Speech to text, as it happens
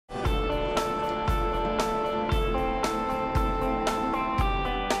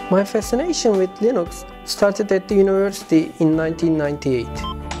My fascination with Linux started at the university in 1998.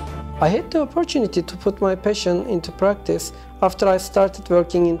 I had the opportunity to put my passion into practice after I started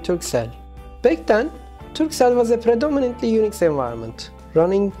working in Turkcell. Back then, Turkcell was a predominantly Unix environment,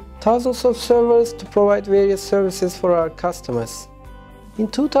 running thousands of servers to provide various services for our customers. In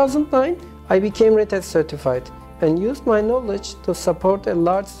 2009, I became Red Hat certified and used my knowledge to support a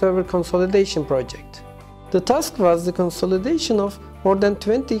large server consolidation project. The task was the consolidation of more than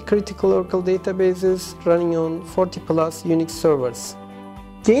 20 critical Oracle databases running on 40+ Unix servers.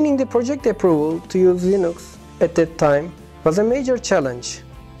 Gaining the project approval to use Linux at that time was a major challenge.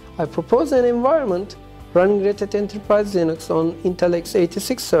 I proposed an environment running Red Hat Enterprise Linux on Intel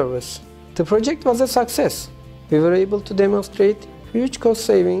x86 servers. The project was a success. We were able to demonstrate huge cost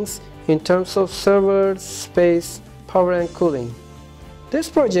savings in terms of servers, space, power and cooling. This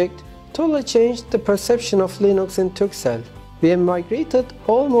project totally changed the perception of Linux in Turkcell. We have migrated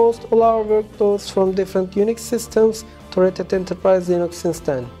almost all our workloads from different Unix systems to Red Hat Enterprise Linux since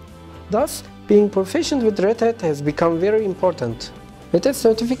then. Thus, being proficient with Red Hat has become very important. Red Hat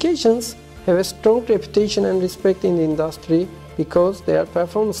certifications have a strong reputation and respect in the industry because they are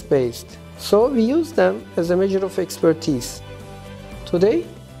performance-based. So we use them as a measure of expertise. Today,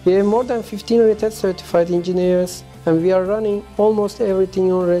 we have more than 15 Red Hat certified engineers and we are running almost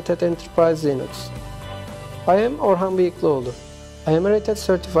everything on Red Hat Enterprise Linux. I am Orhan Bıyıklıoğlu. I am a Red Hat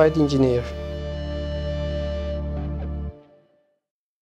certified engineer.